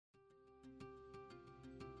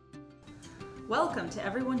Welcome to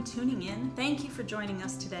everyone tuning in. Thank you for joining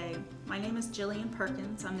us today. My name is Jillian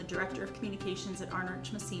Perkins. I'm the Director of Communications at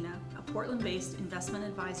Arnerich Messina, a Portland-based investment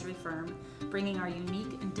advisory firm, bringing our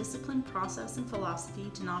unique and disciplined process and philosophy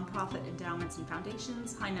to nonprofit endowments and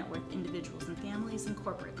foundations, high net worth individuals and families, and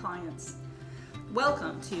corporate clients.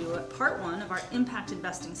 Welcome to part one of our Impact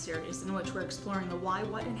Investing series, in which we're exploring the why,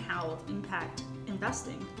 what, and how of impact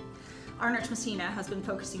investing. Arnerich Messina has been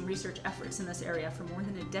focusing research efforts in this area for more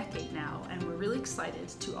than a decade now, and we're really excited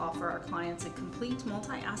to offer our clients a complete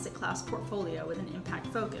multi-asset class portfolio with an impact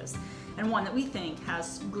focus, and one that we think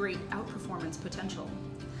has great outperformance potential.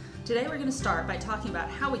 Today we're going to start by talking about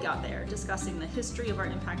how we got there, discussing the history of our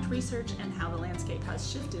impact research and how the landscape has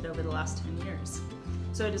shifted over the last 10 years.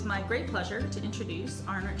 So it is my great pleasure to introduce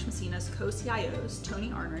Arnerich Messina's co-CIOs,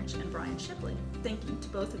 Tony Arnerich and Bryan Shipley. Thank you to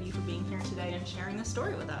both of you for being here today and sharing this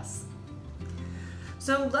story with us.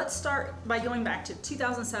 So let's start by going back to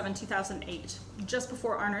 2007-2008, just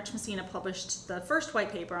before Arnerich Messina published the first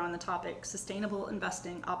white paper on the topic, Sustainable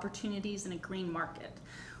Investing, Opportunities in a Green Market.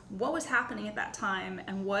 What was happening at that time,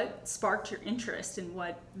 and what sparked your interest in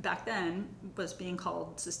what back then was being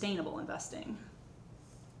called sustainable investing?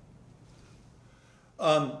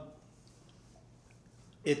 In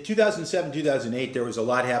 2007-2008, there was a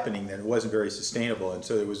lot happening that it wasn't very sustainable, and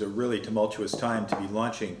so it was a really tumultuous time to be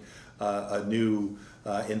launching a new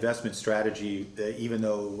investment strategy, even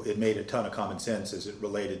though it made a ton of common sense as it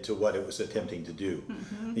related to what it was attempting to do.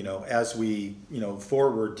 Mm-hmm. You know, as we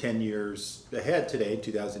forward 10 years ahead today,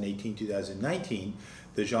 2018, 2019,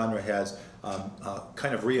 the genre has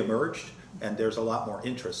kind of reemerged, and there's a lot more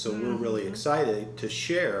interest. So we're really excited to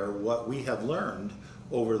share what we have learned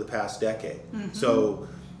over the past decade. Mm-hmm. So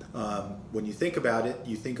when you think about it,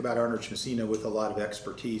 you think about Arnerich Messina with a lot of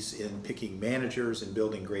expertise in picking managers and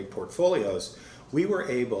building great portfolios. We were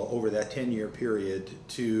able, over that 10-year period,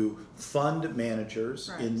 to fund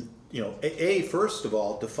managers in, first of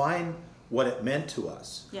all, define what it meant to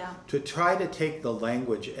us, to try to take the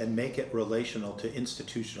language and make it relational to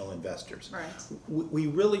institutional investors. Right. We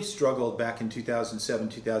really struggled back in 2007,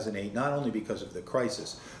 2008, not only because of the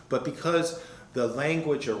crisis, but because the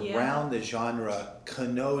language around the genre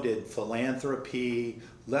connoted philanthropy,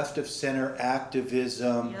 left-of-center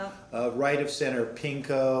activism, right-of-center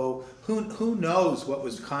pinko. Who knows what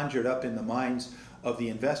was conjured up in the minds of the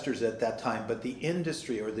investors at that time, but the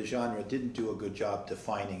industry or the genre didn't do a good job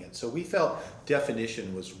defining it. So we felt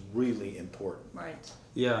definition was really important. Right.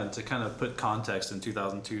 Yeah, and to kind of put context in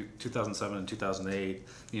 2007 and 2008,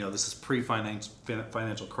 this is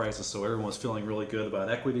pre-financial crisis, so everyone was feeling really good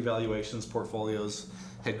about equity valuations. Portfolios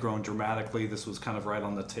had grown dramatically. This was kind of right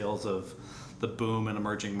on the tails of the boom in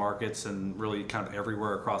emerging markets and really kind of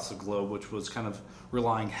everywhere across the globe, which was kind of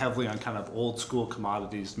relying heavily on kind of old school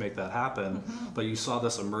commodities to make that happen. Mm-hmm. But you saw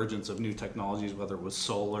this emergence of new technologies, whether it was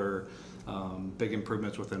solar, big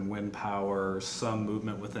improvements within wind power, some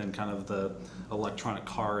movement within kind of the electronic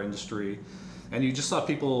car industry. And you just saw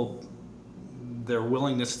people, their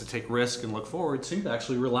willingness to take risk and look forward seemed to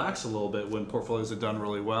actually relax a little bit when portfolios had done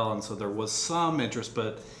really well. And so there was some interest,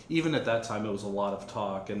 but even at that time it was a lot of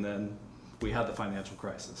talk. And then we had the financial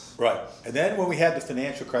crisis. Right. And then when we had the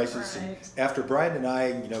financial crisis, and after Bryan and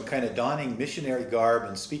I, kind of donning missionary garb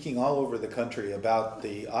and speaking all over the country about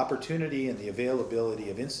the opportunity and the availability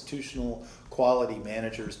of institutional quality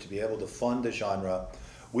managers to be able to fund the genre,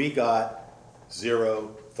 we got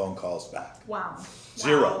 0 phone calls back. Wow.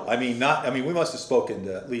 0. Wow. We must have spoken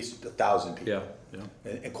to at least 1,000 people.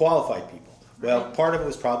 And qualified people. Well, part of it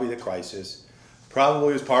was probably the crisis.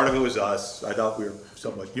 Probably part of it was us. I thought we were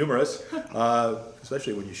somewhat humorous,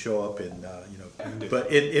 especially when you show up in,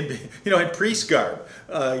 but in priest garb,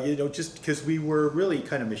 just because we were really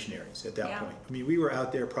kind of missionaries at that point. We were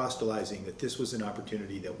out there proselytizing that this was an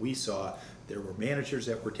opportunity that we saw. There were managers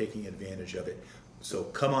that were taking advantage of it. So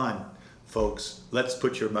come on, folks, let's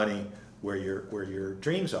put your money where your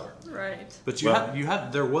dreams are. Right. But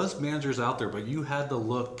there was managers out there, but you had to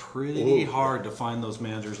look pretty hard to find those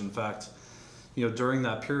managers. In fact, during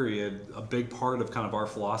that period, a big part of kind of our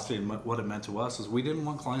philosophy and what it meant to us is we didn't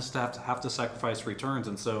want clients to have to sacrifice returns.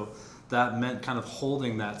 And so that meant kind of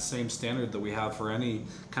holding that same standard that we have for any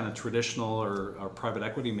kind of traditional or private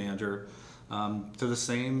equity manager to the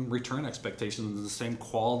same return expectations, the same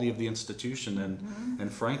quality of the institution. And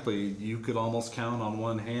frankly, you could almost count on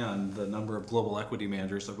one hand the number of global equity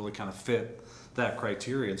managers that really kind of fit that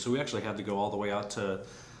criteria. And so we actually had to go all the way out to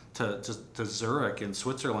Zurich in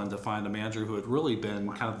Switzerland to find a manager who had really been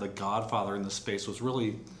kind of the godfather in the space,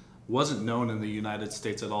 wasn't known in the United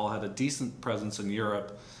States at all, had a decent presence in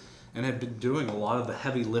Europe, and had been doing a lot of the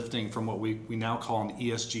heavy lifting from what we now call an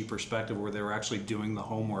ESG perspective, where they were actually doing the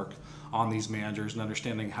homework on these managers and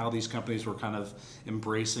understanding how these companies were kind of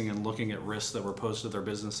embracing and looking at risks that were posed to their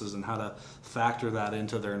businesses and how to factor that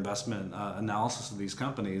into their investment analysis of these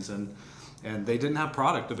companies. And they didn't have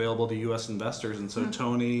product available to U.S. investors, and so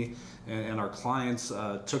Tony and our clients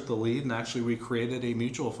took the lead, and actually we created a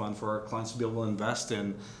mutual fund for our clients to be able to invest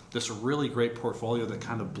in this really great portfolio that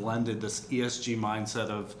kind of blended this ESG mindset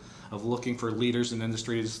of looking for leaders in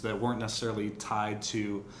industries that weren't necessarily tied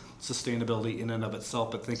to sustainability in and of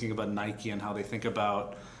itself, but thinking about Nike and how they think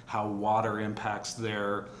about how water impacts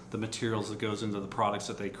the materials that goes into the products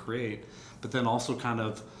that they create, but then also kind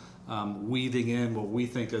of weaving in what we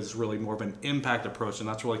think is really more of an impact approach, and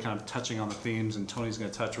that's really kind of touching on the themes, and Tony's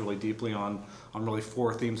going to touch really deeply on really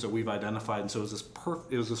 4 themes that we've identified. And so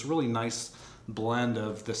it was this really nice blend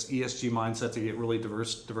of this ESG mindset to get really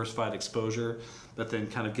diversified exposure, but then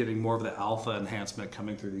kind of getting more of the alpha enhancement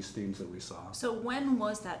coming through these themes that we saw. So when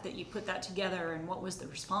was that you put that together, and what was the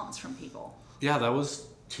response from people? Yeah, that was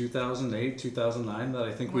 2008, 2009 that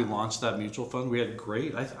I think we launched that mutual fund. We had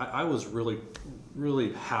great, I was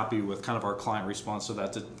really happy with kind of our client response to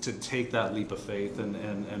that, to take that leap of faith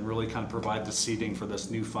and really kind of provide the seeding for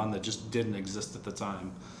this new fund that just didn't exist at the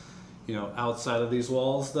time. You know, outside of these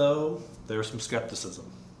walls, though, there's some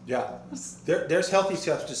skepticism. Yeah, there's healthy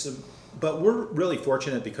skepticism, but we're really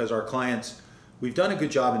fortunate because our clients, we've done a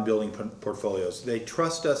good job in building portfolios. They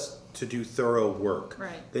trust us to do thorough work.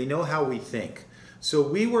 Right. They know how we think. So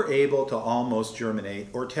we were able to almost germinate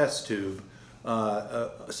or test tube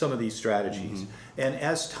some of these strategies. And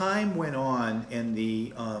as time went on and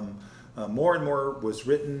the more and more was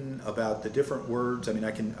written about the different words, I mean,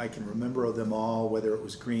 I can remember them all, whether it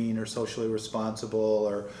was green or socially responsible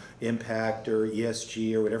or impact or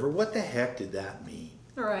ESG or whatever. What the heck did that mean?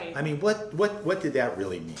 Right. I mean, what did that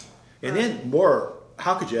really mean? And then more,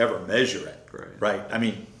 how could you ever measure it? Right? I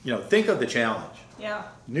mean, you know, think of the challenge. Yeah.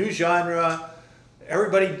 New genre.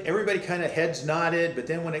 Everybody kind of heads nodded, but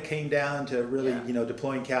then when it came down to really, you know,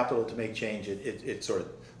 deploying capital to make change, it sort of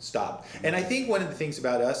stopped. And I think one of the things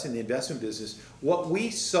about us in the investment business, what we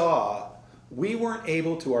saw, we weren't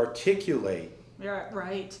able to articulate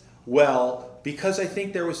well, because I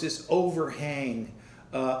think there was this overhang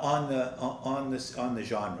on the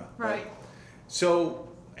genre. Right. So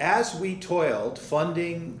as we toiled,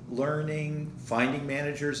 funding, learning, finding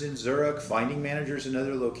managers in Zurich, finding managers in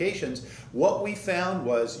other locations, what we found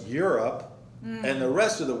was Europe and the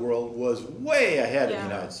rest of the world was way ahead of the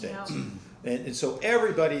United States. And so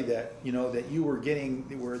everybody that, you know, that you were getting,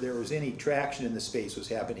 where there was any traction in the space, was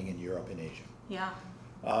happening in Europe and Asia. Yeah.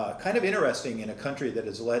 Kind of interesting in a country that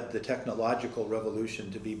has led the technological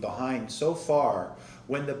revolution to be behind so far,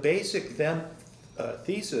 when the basic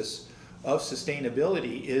thesis of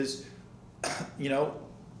sustainability is, you know,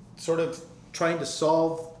 sort of trying to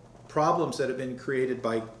solve problems that have been created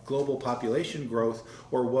by global population growth,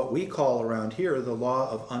 or what we call around here the law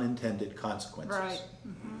of unintended consequences. Right.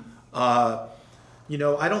 You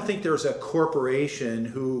know, I don't think there's a corporation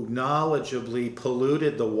who knowledgeably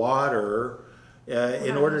polluted the water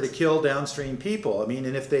in order to kill downstream people. I mean,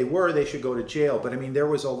 and if they were, they should go to jail. But I mean, there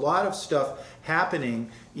was a lot of stuff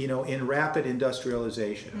happening, you know, in rapid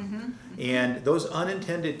industrialization. And those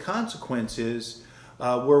unintended consequences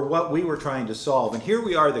were what we were trying to solve. And here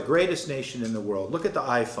we are, the greatest nation in the world. Look at the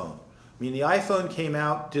iPhone. I mean, the iPhone came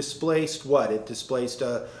out, displaced what? It displaced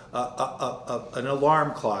an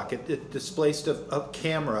alarm clock. It displaced a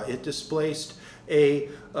camera. It displaced a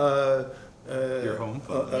your home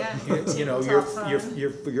phone. You know,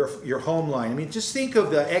 your home line. I mean, just think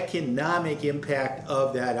of the economic impact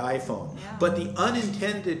of that iPhone. But the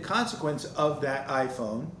unintended consequence of that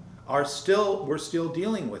iPhone we're still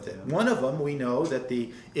dealing with it. One of them, we know that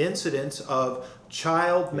the incidence of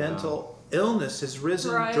child mental illness has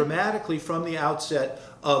risen dramatically from the outset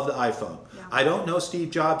of the iPhone. I don't know Steve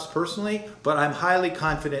Jobs personally, but I'm highly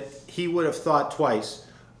confident he would have thought twice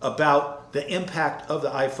about the impact of the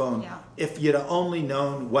iPhone if you'd have only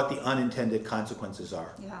known what the unintended consequences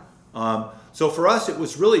are. So for us, it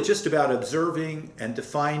was really just about observing and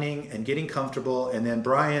defining and getting comfortable. And then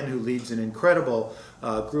Bryan, who leads an incredible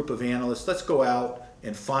group of analysts, let's go out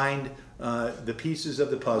and find the pieces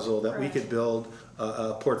of the puzzle that we could build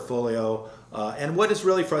a portfolio. And what is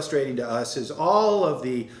really frustrating to us is all of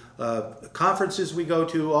the conferences we go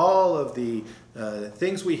to, all of the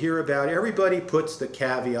things we hear about, everybody puts the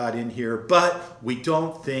caveat in here, but we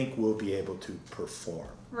don't think we'll be able to perform.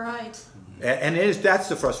 Right. And that's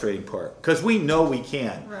the frustrating part, because we know we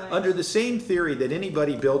can. Right. Under the same theory that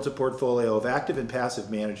anybody builds a portfolio of active and passive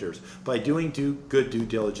managers by doing good due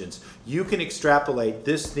diligence, you can extrapolate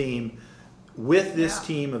this theme with this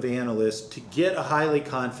team of analysts to get a highly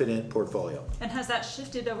confident portfolio. And has that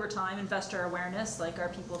shifted over time, investor awareness? Like, are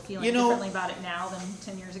people feeling differently about it now than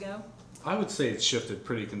 10 years ago? I would say it's shifted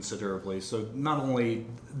pretty considerably. So not only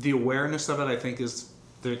the awareness of it, I think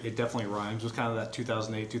it definitely rhymes with kind of that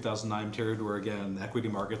 2008, 2009 period where, again, equity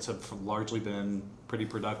markets have largely been pretty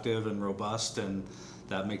productive and robust, and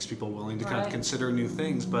that makes people willing to kind of consider new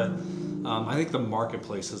things. But I think the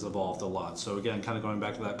marketplace has evolved a lot. So again, kind of going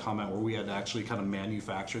back to that comment where we had to actually kind of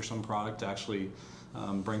manufacture some product to actually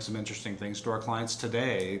bring some interesting things to our clients.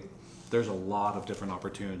 Today, there's a lot of different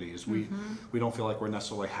opportunities. We don't feel like we're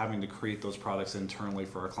necessarily having to create those products internally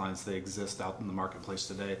for our clients. They exist out in the marketplace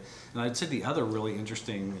today. And I'd say the other really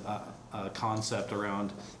interesting concept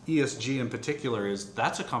around ESG in particular is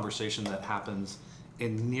that's a conversation that happens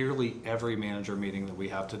in nearly every manager meeting that we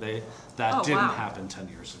have today. That didn't happen 10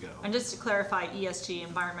 years ago. And just to clarify, ESG,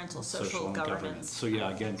 environmental, social and governance. So yeah,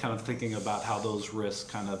 again, kind of thinking about how those risks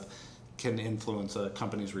kind of can influence a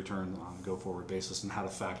company's return on a go-forward basis and how to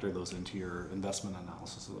factor those into your investment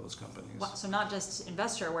analysis of those companies. Wow, so not just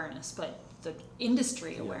investor awareness, but the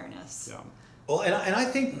industry awareness. Yeah. Well, and I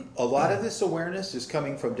think a lot of this awareness is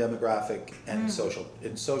coming from demographic and social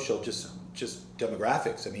just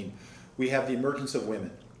demographics. I mean, we have the emergence of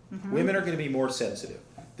women. Women are going to be more sensitive.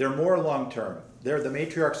 They're more long-term. They're the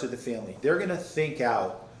matriarchs of the family. They're going to think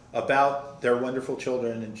out about their wonderful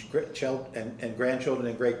children and grandchildren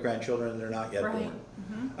and great-grandchildren, and they're not yet born.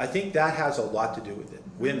 I think that has a lot to do with it.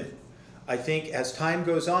 Women. I think as time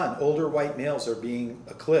goes on, older white males are being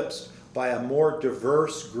eclipsed by a more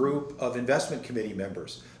diverse group of investment committee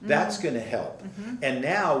members. That's going to help. And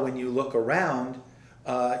now when you look around,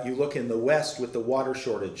 you look in the West with the water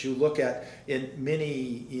shortage. You look at in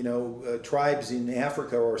many, tribes in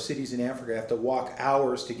Africa or cities in Africa have to walk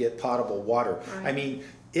hours to get potable water. Right. I mean,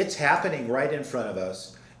 it's happening right in front of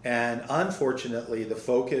us. And unfortunately, the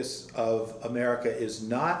focus of America is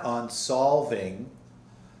not on solving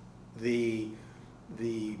the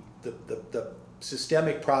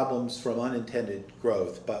systemic problems from unintended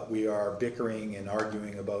growth, but we are bickering and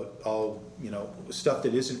arguing about all, stuff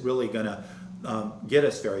that isn't really going to get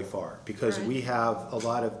us very far, because we have a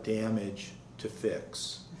lot of damage to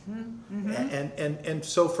fix. And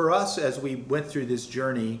so for us, as we went through this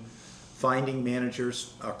journey, finding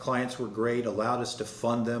managers, our clients were great, allowed us to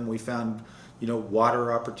fund them. We found,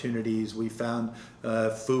 water opportunities. We found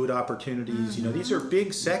food opportunities. These are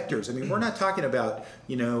big sectors. I mean, we're not talking about,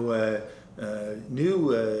 new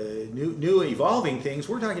evolving things.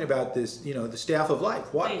 We're talking about this, the staff of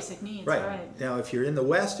life, water. Basic needs, right. Now, if you're in the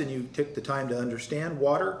West and you took the time to understand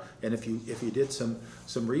water, and if you did some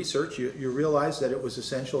research, you realize that it was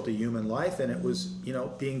essential to human life, and it was,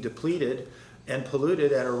 being depleted and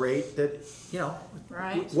polluted at a rate that,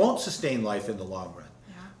 won't sustain life in the long run.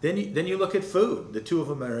 Yeah. Then you look at food. The two of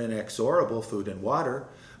them are inexorable, food and water,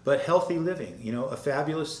 but healthy living, a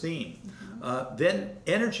fabulous theme. Then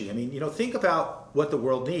energy. I mean, think about what the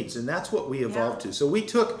world needs, and that's what we evolved to. So we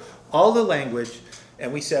took all the language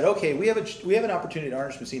and we said, okay, we have an opportunity at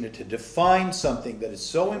Arnerich Messina to define something that is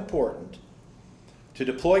so important, to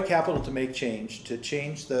deploy capital to make change, to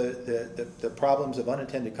change the problems of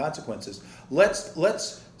unintended consequences.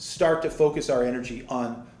 Let's start to focus our energy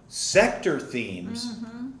on sector themes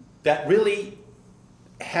that really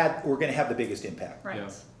were going to have the biggest impact. Right. Yeah.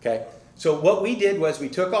 Okay. So what we did was we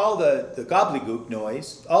took all the gobbledygook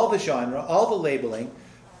noise, all the genre, all the labeling.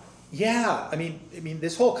 Yeah, I mean,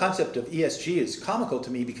 this whole concept of ESG is comical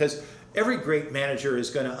to me, because every great manager is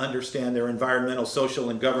going to understand their environmental, social,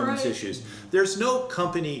 and governance issues. There's no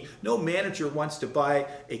company, no manager wants to buy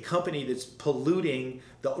a company that's polluting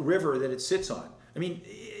the river that it sits on. I mean,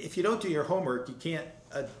 if you don't do your homework, you can't,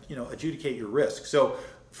 adjudicate your risk. So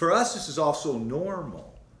for us, this is also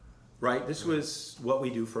normal, right? This was what we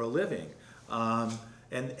do for a living. And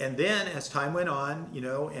then as time went on,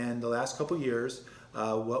 and the last couple of years,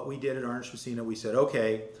 what we did at Arnerich Messina, we said,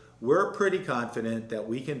 okay, we're pretty confident that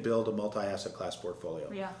we can build a multi-asset class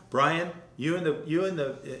portfolio. Yeah. Bryan, you and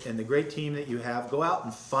the great team that you have, go out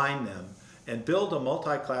and find them and build a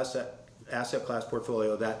multi-class asset class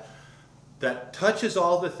portfolio that touches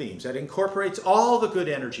all the themes, that incorporates all the good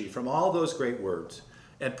energy from all those great words,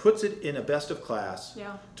 and puts it in a best of class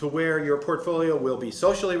to where your portfolio will be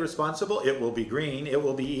socially responsible, it will be green, it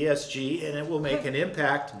will be ESG, and it will make an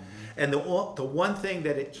impact. And the one thing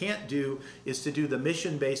that it can't do is to do the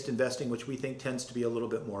mission-based investing, which we think tends to be a little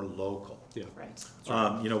bit more local. Yeah. Right.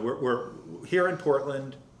 You know, we're here in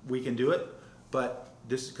Portland, we can do it, but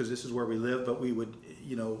because this is where we live, but we would,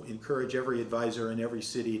 you know, encourage every advisor in every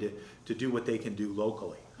city to do what they can do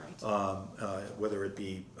locally. Right. Whether it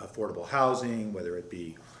be affordable housing, whether it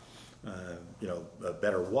be, you know,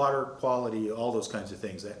 better water quality, all those kinds of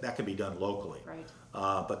things, that can be done locally. Right.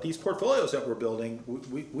 But these portfolios that we're building,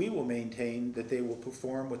 we will maintain that they will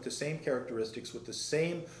perform with the same characteristics, with the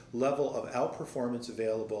same level of outperformance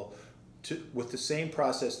available, with the same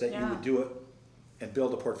process that you would do it and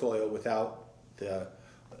build a portfolio without the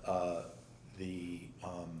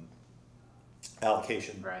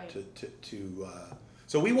allocation. Right.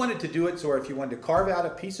 So we wanted to do it so if you wanted to carve out a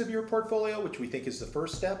piece of your portfolio, which we think is the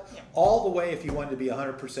first step, Yeah. all the way if you wanted to be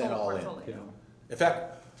 100% Full all portfolio. in. In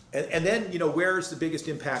fact, and then, you know, where's the biggest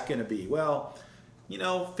impact going to be? Well, you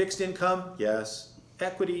know, fixed income, yes.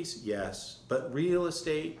 Equities, yes. But real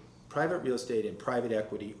estate, private real estate and private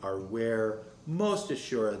equity are where most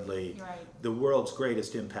assuredly the world's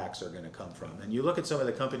greatest impacts are going to come from. And you look at some of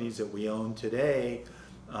the companies that we own today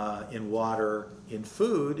in water, in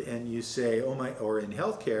food, and you say, oh my, or in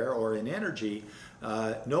healthcare or in energy,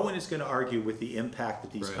 no one is going to argue with the impact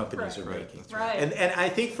that these companies are making. Right. And I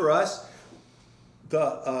think for us,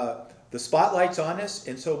 the spotlight's on us,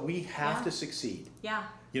 and so we have to succeed. Yeah.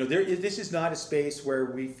 You know, this is not a space where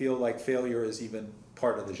we feel like failure is even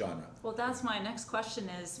part of the genre. Well, that's my next question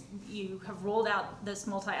is, you have rolled out this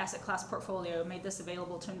multi-asset class portfolio, made this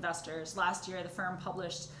available to investors. Last year, the firm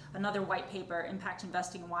published another white paper, Impact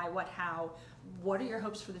Investing, Why, What, How. What are your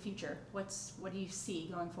hopes for the future? What do you see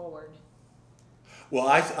going forward? Well,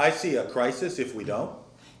 I see a crisis if we don't.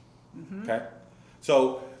 Okay?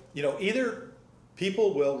 So, you know, either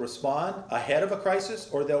people will respond ahead of a crisis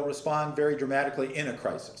or they'll respond very dramatically in a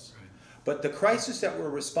crisis. But the crisis that we're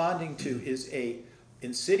responding to is a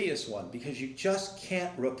insidious one because you just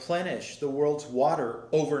can't replenish the world's water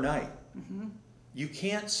overnight. You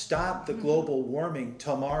can't stop the global warming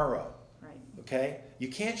tomorrow. Right. Okay? You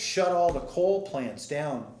can't shut all the coal plants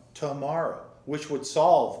down tomorrow, which would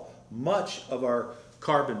solve much of our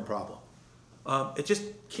carbon problem.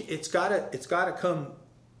 It's gotta come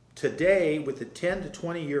today with a 10 to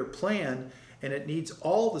 20 year plan, and it needs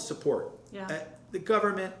all the support. Yeah. The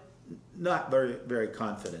government, not very, very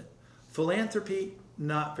confident. Philanthropy,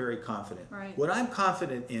 not very confident. Right. What I'm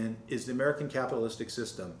confident in is the American capitalistic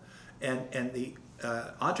system and the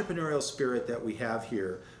entrepreneurial spirit that we have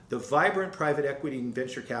here, the vibrant private equity and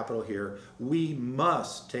venture capital here. We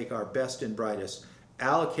must take our best and brightest,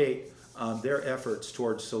 allocate their efforts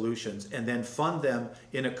towards solutions, and then fund them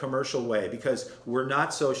in a commercial way, because we're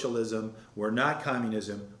not socialism, we're not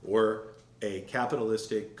communism, we're a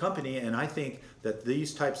capitalistic company, and I think that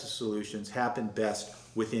these types of solutions happen best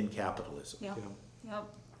within capitalism. Yep. Yep.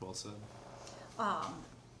 Well said.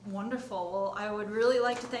 Wonderful. Well, I would really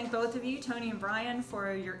like to thank both of you, Tony and Bryan,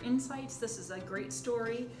 for your insights. This is a great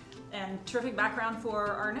story and terrific background for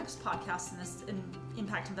our next podcast in this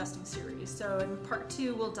Impact Investing series. So in part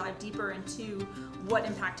 2, we'll dive deeper into what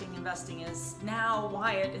impacting investing is now,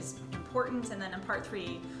 why it is important, and then in part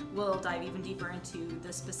 3, we'll dive even deeper into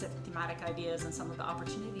the specific thematic ideas and some of the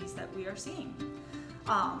opportunities that we are seeing.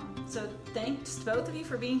 So thanks to both of you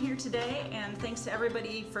for being here today, and thanks to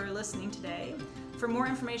everybody for listening today. For more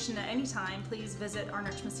information at any time, please visit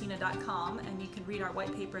arnerichmessina.com, and you can read our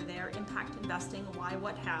white paper there, Impact Investing, Why,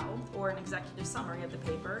 What, How, or an executive summary of the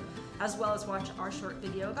paper, as well as watch our short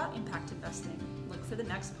video about impact investing. Look for the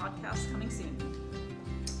next podcast coming soon.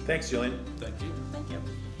 Thanks, Jillian. Thank you. Thank you.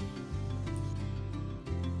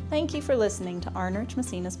 Thank you for listening to Arnerich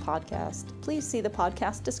Messina's podcast. Please see the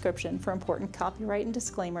podcast description for important copyright and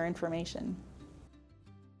disclaimer information.